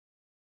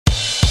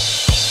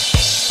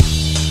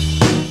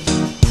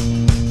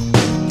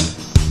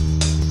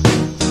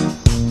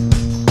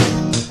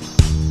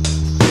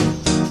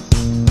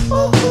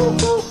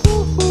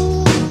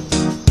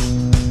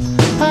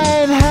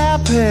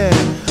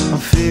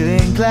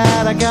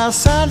glad I got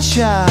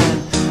sunshine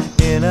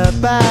in a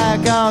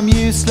bag. I'm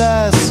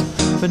useless,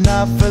 but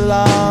not for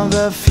long.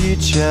 The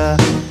future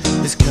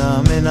is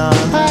coming on.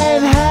 I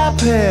ain't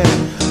happy,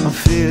 I'm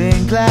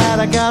feeling glad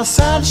I got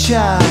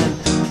sunshine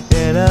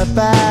in a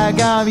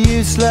bag. I'm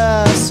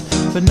useless,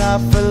 but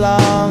not for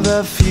long.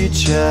 The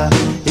future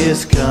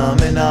is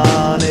coming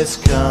on. It's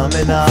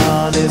coming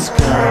on. It's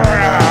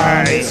coming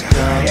on. It's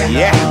coming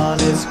on.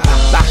 It's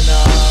coming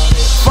on.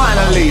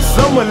 Finally,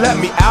 someone let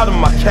me out of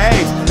my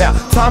cage. Now,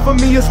 time for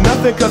me is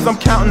nothing cause I'm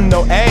counting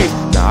no A's.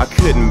 Nah, I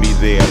couldn't be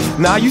there.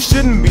 Nah, you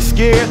shouldn't be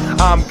scared.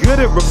 I'm good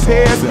at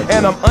repairs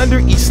and I'm under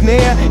each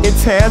snare.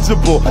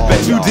 Intangible,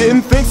 bet you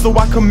didn't think, so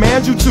I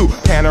command you to.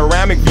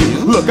 Panoramic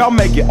view, look, I'll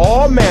make it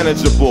all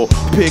manageable.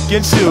 Pick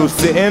and choose,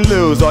 sit and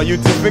lose, all you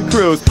different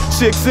crews.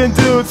 Chicks and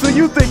dudes who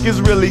you think is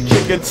really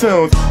kicking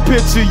tunes.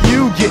 Picture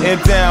you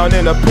getting down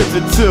in a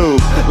picture tube,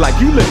 like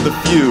you lit the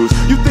fuse.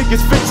 You think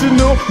it's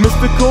fictional,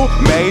 mystical,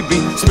 maybe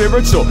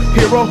spiritual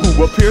hero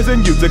who appears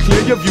in you to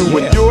clear your view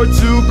when you're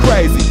too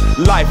crazy.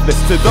 Lifeless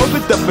to those, the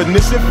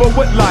definition for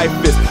what life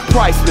is.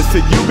 Priceless to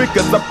you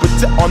because I put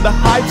you on the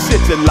hype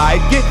shit. You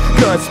like it?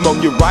 Gun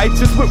smoke, you're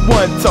righteous with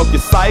one toke. You're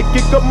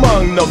psychic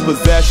among no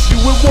possess you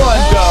with one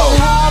go.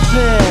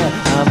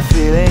 I'm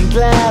feeling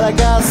glad I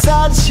got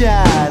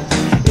sunshine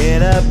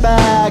in a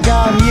bag.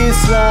 I'm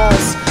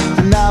useless,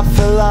 but not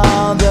for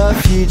long. The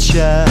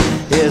future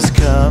is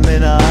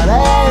coming on.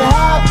 Ain't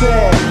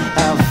happy,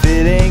 I'm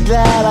feeling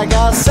glad I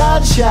got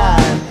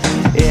sunshine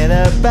in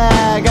a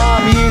bag.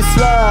 I'm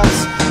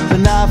useless, but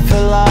not for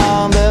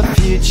long. The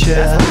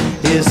future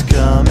is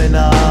coming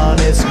on.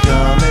 It's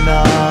coming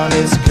on.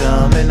 It's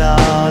coming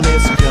on.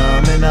 It's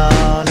coming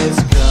on. It's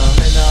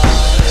coming on.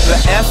 The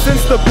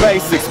essence, the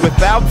basics,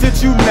 without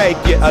it you make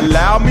it.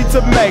 Allow me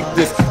to make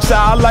this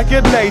childlike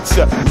in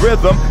nature.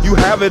 Rhythm, you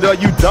have it or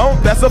you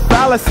don't, that's a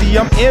fallacy,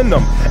 I'm in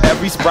them.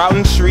 Every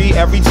sprouting tree,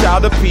 every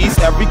child of peace,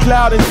 every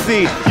cloud and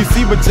sea. You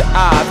see with your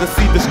eyes and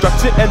see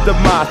destruction and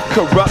demise.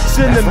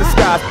 Corruption in the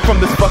skies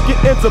from this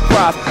fucking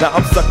enterprise. Now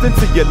I'm sucked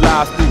into your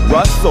lives through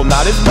rust, so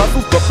not as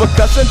muscles but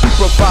percussion to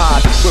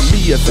provide for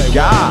me as a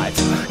guide.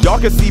 Y'all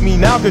can see me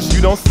now cause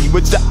you don't see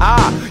with your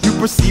eye. You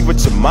perceive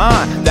with your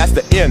mind, that's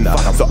the inner.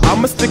 So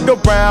I'ma stick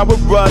around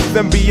with Russ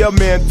and be a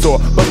mentor.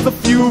 Bust a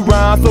few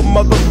rhymes so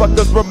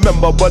motherfuckers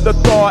remember what the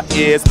thought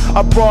is.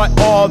 I brought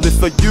all this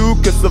so you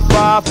can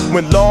survive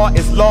when law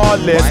is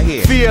lawless.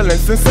 Feeling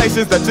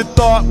sensations that you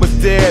thought was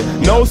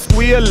dead. No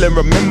squealing,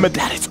 remember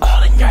that it's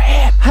all in your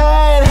head.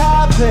 I ain't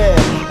happy,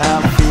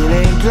 I'm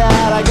feeling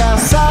glad I got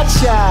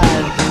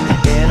sunshine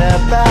in a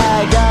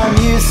bag. I'm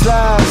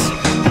useless,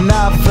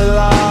 not for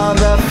long.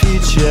 The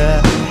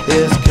future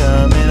is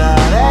coming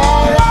on.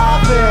 Ain't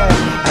happy,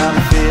 I'm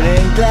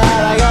feeling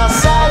glad I got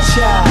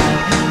sunshine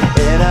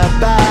in a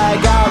bag.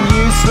 I'm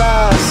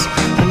useless,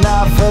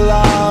 not for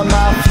long.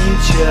 My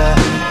future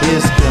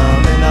is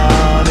coming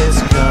on.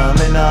 It's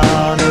coming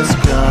on. It's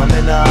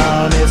coming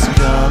on. It's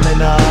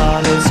coming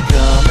on. It's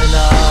coming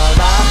on.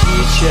 My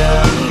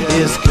future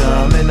is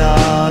coming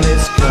on.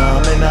 It's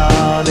coming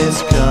on.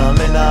 It's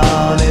coming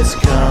on. It's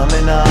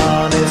coming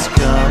on. It's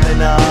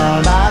coming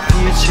on. My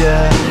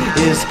future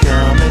is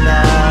coming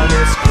on.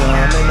 It's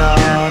coming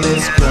on.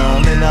 It's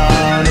coming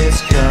on.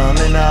 It's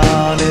coming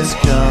on. It's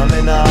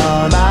coming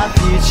on. My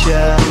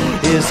future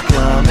is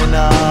coming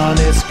on.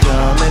 It's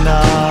coming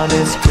on.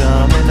 It's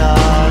coming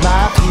on.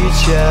 My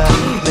future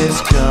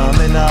is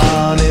coming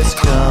on. It's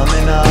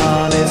coming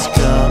on. It's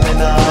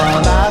coming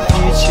on.